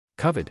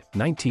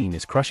COVID-19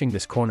 is crushing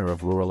this corner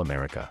of rural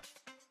America.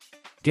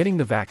 Getting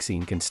the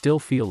vaccine can still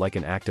feel like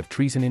an act of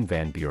treason. In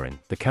Van Buren,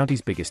 the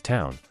county's biggest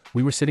town,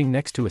 we were sitting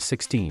next to a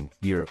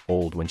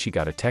 16-year-old when she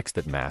got a text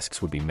that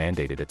masks would be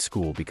mandated at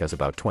school because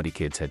about 20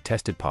 kids had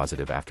tested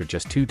positive after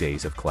just 2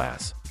 days of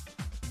class.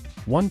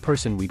 One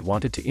person we'd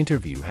wanted to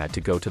interview had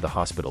to go to the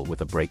hospital with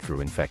a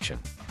breakthrough infection.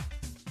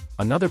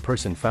 Another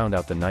person found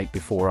out the night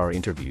before our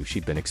interview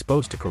she'd been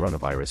exposed to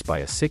coronavirus by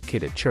a sick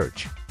kid at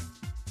church.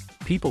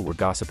 People were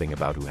gossiping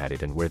about who had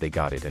it and where they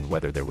got it and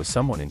whether there was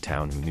someone in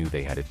town who knew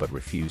they had it but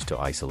refused to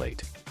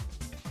isolate.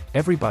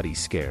 Everybody's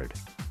scared.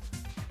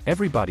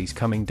 Everybody's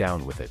coming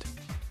down with it.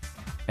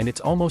 And it's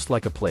almost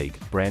like a plague,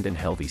 Brandon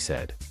Helvey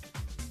said.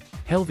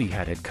 Helvey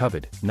had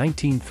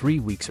COVID-19 3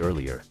 weeks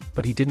earlier,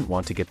 but he didn't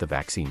want to get the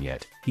vaccine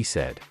yet, he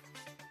said.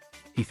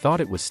 He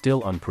thought it was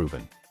still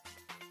unproven.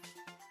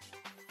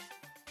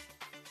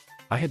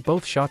 I had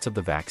both shots of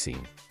the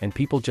vaccine, and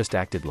people just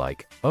acted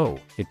like, oh,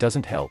 it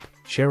doesn't help,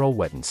 Cheryl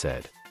Wetton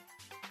said.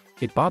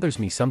 It bothers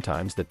me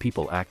sometimes that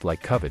people act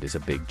like COVID is a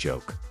big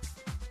joke.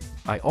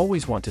 I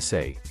always want to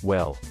say,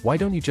 well, why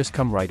don't you just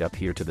come right up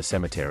here to the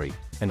cemetery,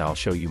 and I'll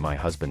show you my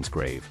husband's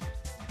grave.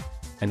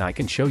 And I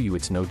can show you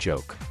it's no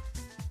joke.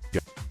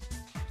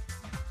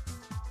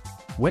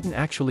 Wetton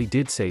actually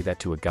did say that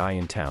to a guy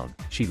in town,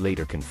 she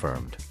later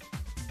confirmed.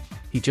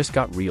 He just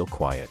got real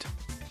quiet.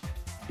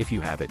 If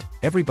you have it,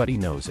 everybody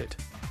knows it.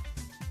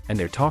 And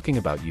they're talking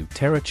about you,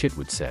 Tara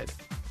Chitwood said.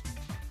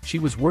 She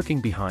was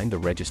working behind the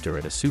register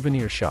at a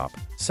souvenir shop,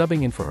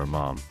 subbing in for her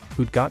mom,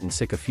 who'd gotten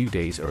sick a few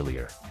days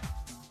earlier.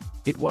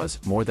 It was,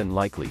 more than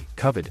likely,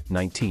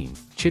 COVID-19,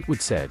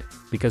 Chitwood said,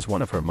 because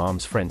one of her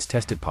mom's friends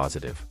tested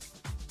positive.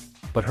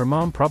 But her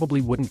mom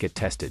probably wouldn't get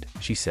tested,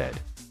 she said.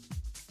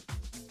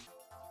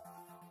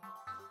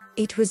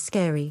 It was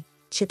scary,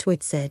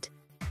 Chitwood said.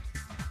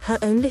 Her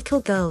own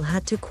little girl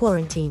had to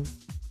quarantine.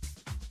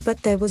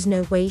 But there was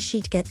no way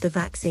she'd get the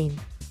vaccine.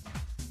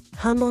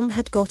 Her mom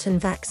had gotten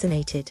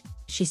vaccinated,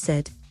 she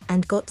said,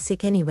 and got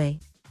sick anyway.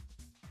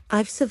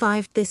 I've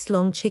survived this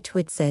long,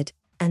 Chitwood said,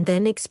 and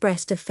then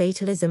expressed a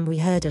fatalism we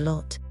heard a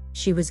lot.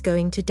 She was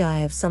going to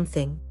die of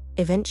something,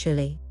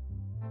 eventually.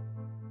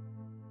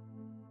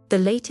 The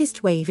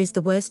latest wave is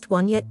the worst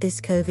one yet. This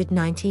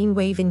COVID-19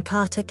 wave in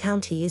Carter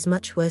County is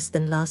much worse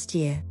than last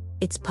year,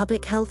 its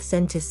public health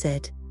center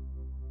said.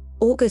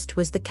 August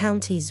was the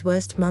county's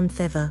worst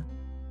month ever.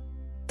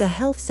 The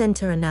health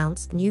center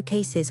announced new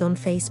cases on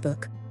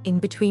Facebook, in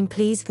between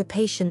pleas for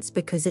patients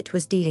because it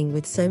was dealing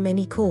with so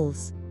many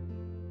calls.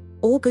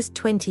 August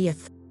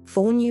 20th,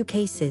 4 new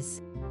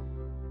cases.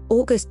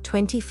 August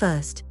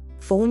 21st,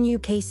 4 new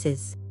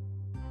cases.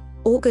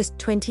 August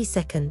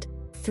 22nd,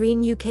 3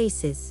 new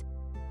cases.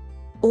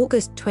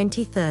 August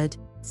 23rd,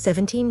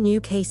 17 new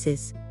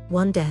cases,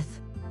 1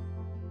 death.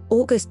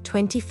 August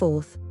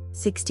 24th,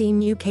 16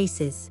 new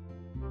cases.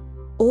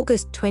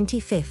 August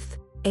 25th,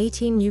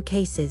 18 new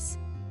cases.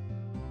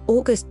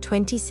 August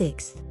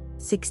 26th,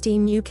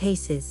 16 new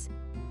cases.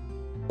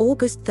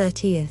 August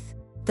 30th,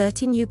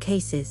 30 new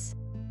cases.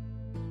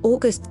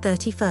 August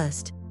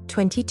 31st,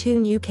 22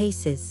 new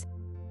cases.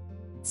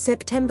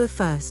 September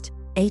 1st,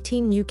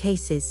 18 new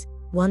cases,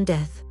 1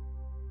 death.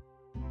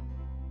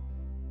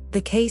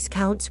 The case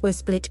counts were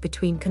split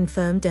between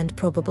confirmed and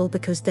probable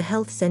because the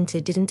health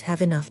center didn't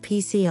have enough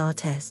PCR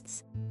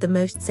tests, the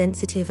most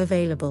sensitive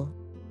available.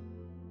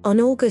 On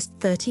August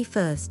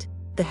 31st,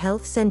 the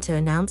health center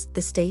announced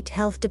the state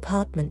health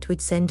department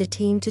would send a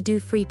team to do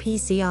free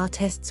PCR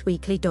tests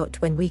weekly.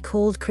 When we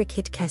called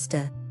Cricket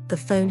Kester, the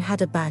phone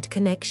had a bad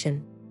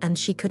connection, and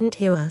she couldn't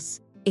hear us.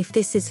 If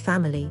this is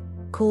family,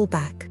 call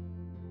back.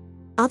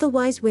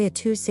 Otherwise we're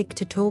too sick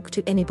to talk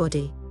to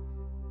anybody.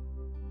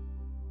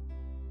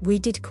 We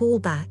did call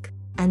back,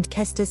 and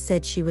Kester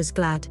said she was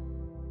glad.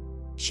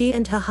 She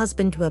and her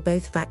husband were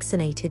both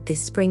vaccinated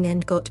this spring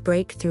and got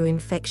breakthrough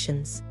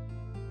infections.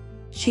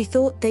 She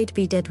thought they'd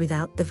be dead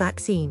without the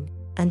vaccine,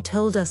 and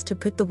told us to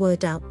put the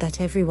word out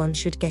that everyone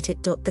should get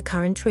it. The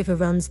current river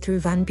runs through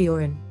Van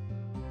Buren.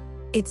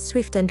 It's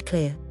swift and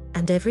clear,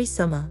 and every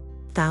summer,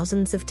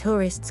 thousands of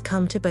tourists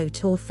come to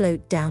boat or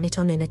float down it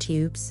on inner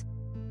tubes.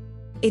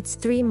 It's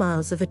 3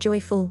 miles of a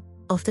joyful,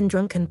 often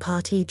drunken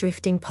party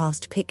drifting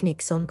past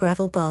picnics on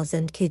gravel bars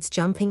and kids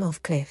jumping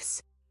off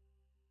cliffs.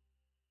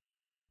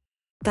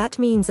 That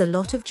means a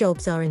lot of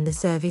jobs are in the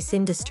service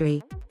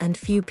industry, and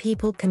few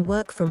people can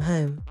work from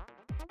home.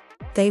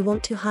 They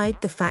want to hide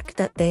the fact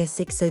that they're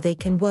sick so they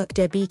can work,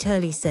 Debbie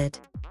Turley said.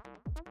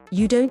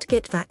 You don't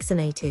get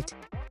vaccinated.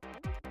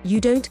 You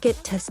don't get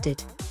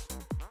tested.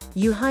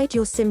 You hide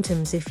your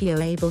symptoms if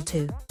you're able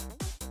to.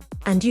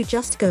 And you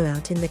just go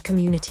out in the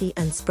community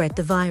and spread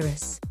the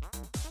virus.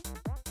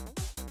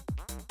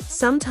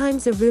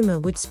 Sometimes a rumor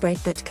would spread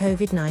that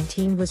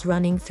COVID-19 was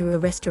running through a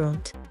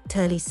restaurant,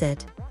 Turley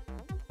said.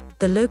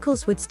 The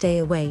locals would stay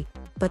away,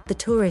 but the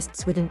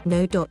tourists wouldn't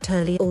know.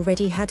 Turley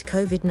already had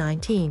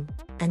COVID-19,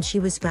 and she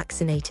was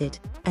vaccinated,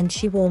 and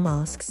she wore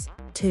masks,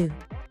 too.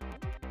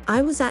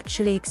 I was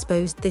actually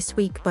exposed this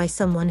week by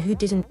someone who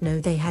didn't know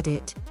they had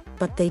it,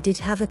 but they did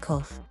have a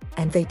cough,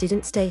 and they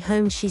didn't stay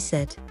home, she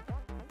said.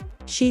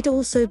 She'd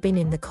also been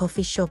in the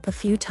coffee shop a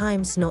few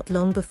times not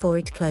long before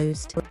it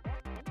closed.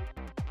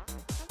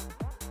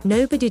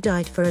 Nobody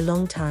died for a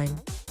long time,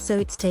 so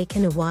it's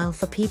taken a while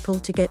for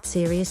people to get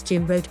serious,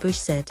 Jim Rodebush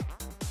said.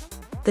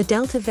 The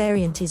Delta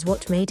variant is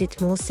what made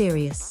it more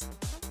serious.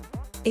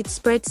 It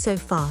spread so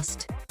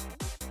fast.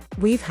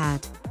 We've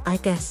had, I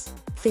guess,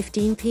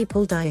 15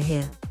 people die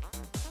here.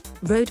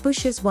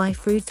 Rodebush's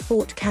wife Ruth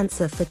fought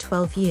cancer for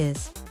 12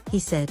 years, he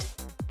said.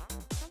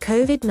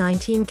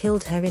 COVID-19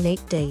 killed her in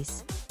 8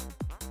 days.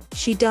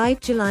 She died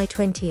July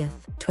 20,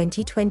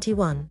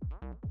 2021.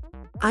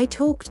 I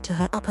talked to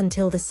her up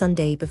until the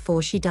Sunday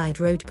before she died,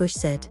 Rodebush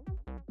said.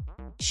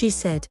 She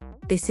said,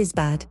 "This is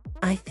bad,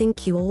 I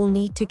think you all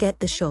need to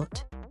get the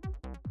shot."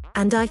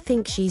 And I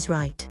think she's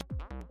right.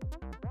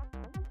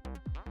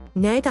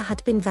 Neither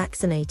had been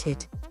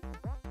vaccinated.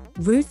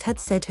 Ruth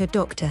had said her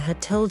doctor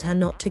had told her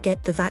not to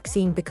get the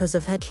vaccine because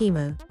of her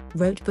chemo,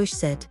 Rodebush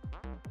said.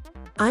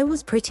 I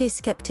was pretty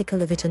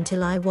skeptical of it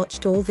until I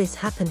watched all this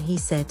happen, he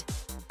said.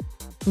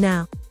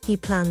 Now, he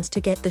plans to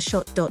get the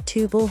shot.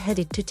 Tubal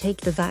headed to take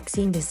the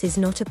vaccine. This is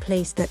not a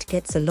place that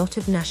gets a lot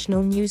of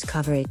national news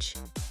coverage.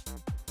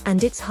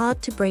 And it's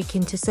hard to break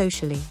into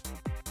socially.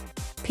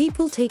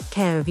 People take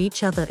care of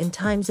each other in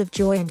times of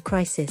joy and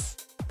crisis,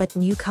 but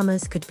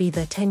newcomers could be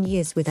there 10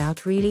 years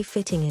without really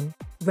fitting in,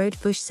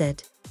 Rodebush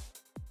said.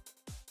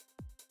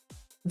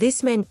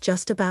 This meant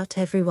just about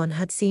everyone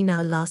had seen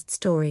our last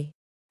story.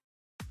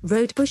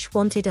 Rodebush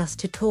wanted us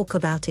to talk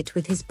about it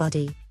with his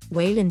buddy,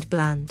 Wayland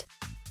Bland.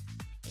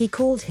 He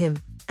called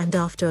him, and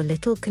after a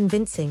little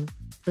convincing,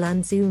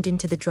 Bland zoomed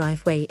into the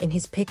driveway in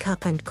his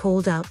pickup and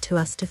called out to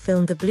us to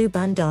film the blue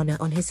bandana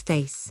on his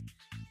face.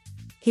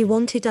 He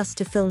wanted us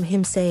to film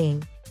him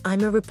saying,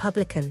 "I'm a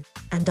Republican,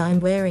 and I'm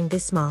wearing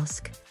this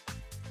mask."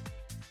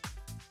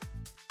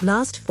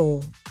 Last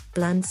fall,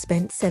 Bland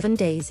spent 7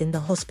 days in the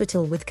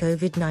hospital with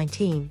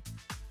COVID-19.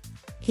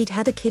 He'd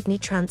had a kidney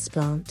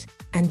transplant,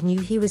 and knew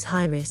he was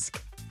high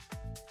risk.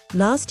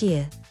 Last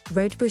year,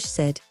 Rodebush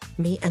said,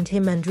 me and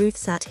him and Ruth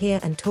sat here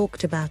and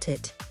talked about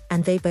it,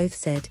 and they both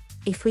said,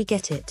 if we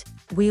get it,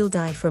 we'll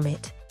die from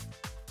it.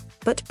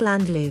 But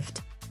Bland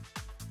lived.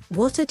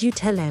 What did you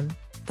tell him?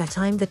 That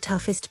I'm the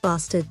toughest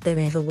bastard there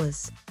ever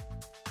was.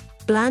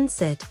 Bland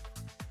said.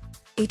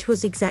 It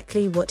was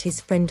exactly what his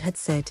friend had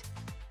said.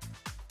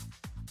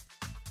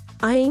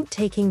 I ain't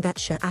taking that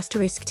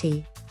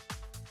 *T.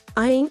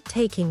 I ain't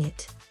taking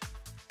it.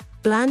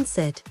 Bland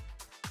said.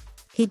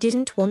 He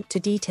didn't want to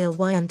detail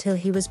why until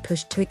he was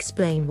pushed to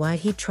explain why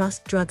he'd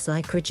trust drugs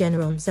like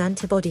Regeneron's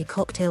antibody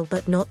cocktail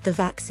but not the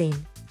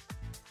vaccine.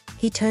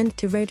 He turned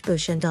to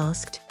Rodebush and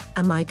asked,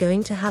 "Am I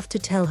going to have to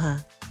tell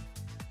her?"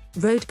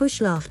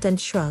 Rodebush laughed and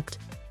shrugged.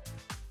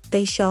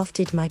 They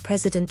shafted my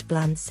president,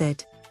 Bland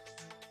said.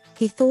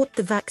 He thought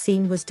the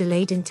vaccine was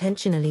delayed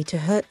intentionally to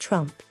hurt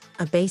Trump,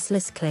 a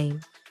baseless claim.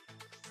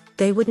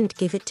 They wouldn't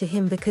give it to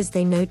him because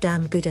they know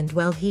damn good and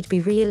well he'd be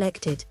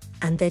re-elected,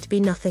 and there'd be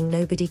nothing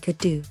nobody could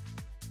do.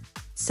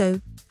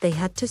 So, they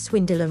had to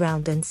swindle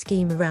around and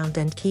scheme around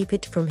and keep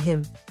it from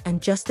him,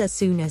 and just as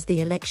soon as the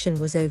election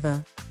was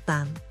over,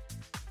 bam.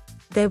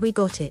 There we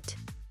got it.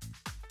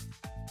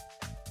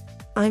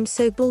 I'm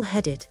so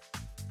bullheaded.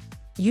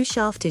 You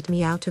shafted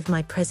me out of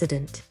my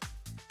president.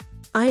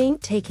 I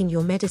ain't taking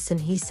your medicine,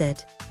 he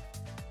said.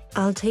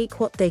 I'll take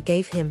what they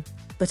gave him,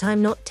 but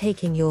I'm not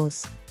taking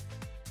yours.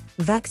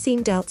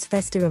 Vaccine doubts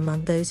fester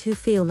among those who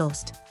feel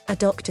lost, a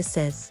doctor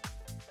says.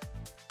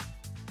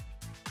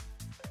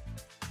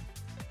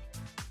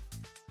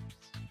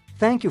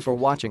 Thank you for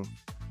watching.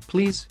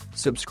 Please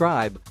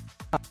subscribe.